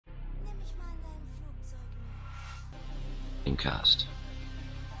Dreamcast.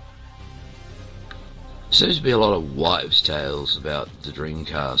 There seems to be a lot of wives' tales about the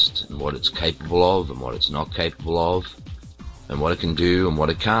Dreamcast and what it's capable of and what it's not capable of, and what it can do and what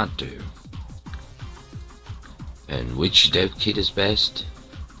it can't do, and which dev kit is best,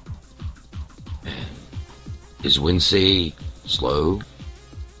 and is Wince slow,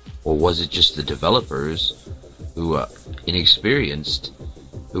 or was it just the developers who are inexperienced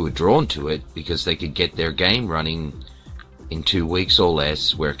who were drawn to it because they could get their game running in 2 weeks or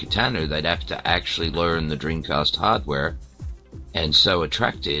less, where Katana, they'd have to actually learn the Dreamcast hardware, and so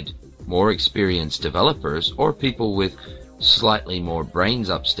attracted more experienced developers or people with slightly more brains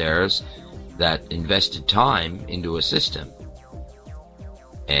upstairs that invested time into a system.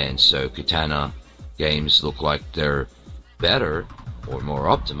 And so Katana games look like they're better or more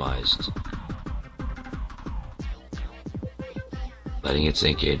optimized. Letting it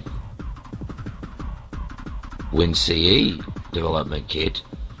sink in. Wince development kit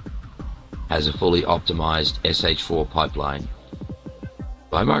has a fully optimized SH4 pipeline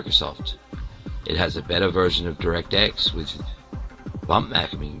by Microsoft. It has a better version of DirectX with bump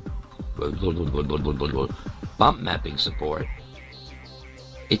mapping support.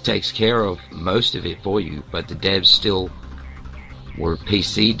 It takes care of most of it for you, but the devs still were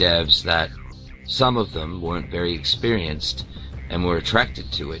PC devs that some of them weren't very experienced and were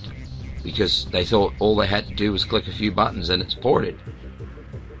attracted to it because they thought all they had to do was click a few buttons and it's ported.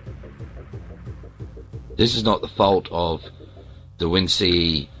 This is not the fault of the Wince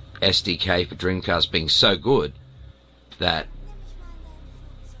SDK for Dreamcast being so good that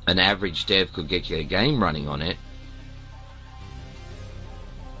an average dev could get a game running on it.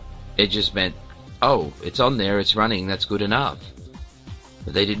 It just meant, oh, it's on there, it's running, that's good enough.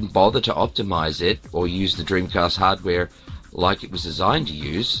 But they didn't bother to optimize it or use the Dreamcast hardware like it was designed to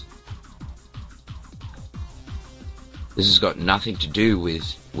use. This has got nothing to do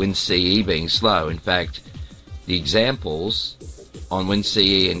with Wince being slow. In fact, the examples on Wince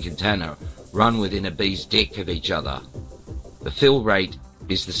and Katana run within a bee's dick of each other. The fill rate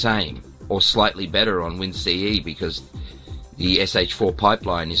is the same, or slightly better on Wince because the SH4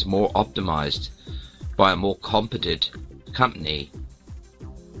 pipeline is more optimized by a more competent company,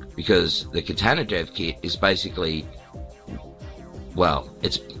 because the Katana dev kit is basically, well,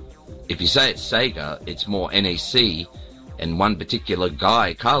 it's, if you say it's Sega, it's more NEC and one particular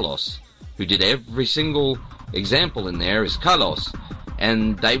guy, Carlos, who did every single example in there is Carlos,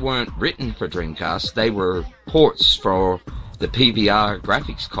 and they weren't written for Dreamcast, they were ports for the PVR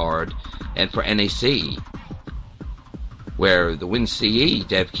graphics card and for NEC, where the Wince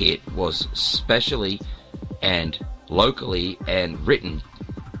dev kit was specially and locally and written,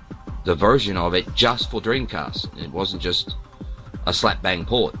 the version of it just for Dreamcast. It wasn't just a slap bang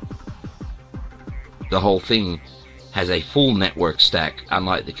port. The whole thing has a full network stack,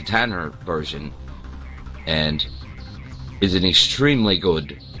 unlike the Katana version, and is an extremely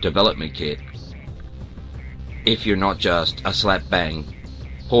good development kit if you're not just a slap bang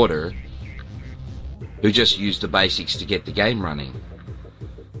porter who just used the basics to get the game running.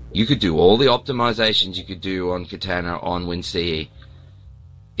 You could do all the optimizations you could do on Katana on Wince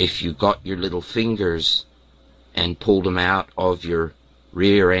if you got your little fingers and pulled them out of your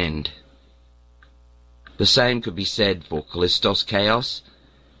rear end. The same could be said for Callisto's Chaos.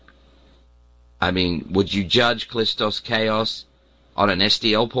 I mean, would you judge Callisto's Chaos on an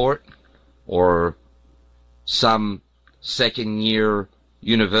SDL port or some second-year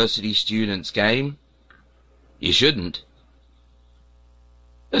university student's game? You shouldn't.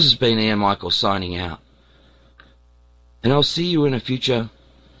 This has been Ian Michael signing out, and I'll see you in a future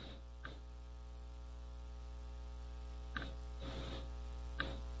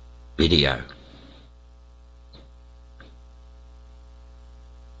video.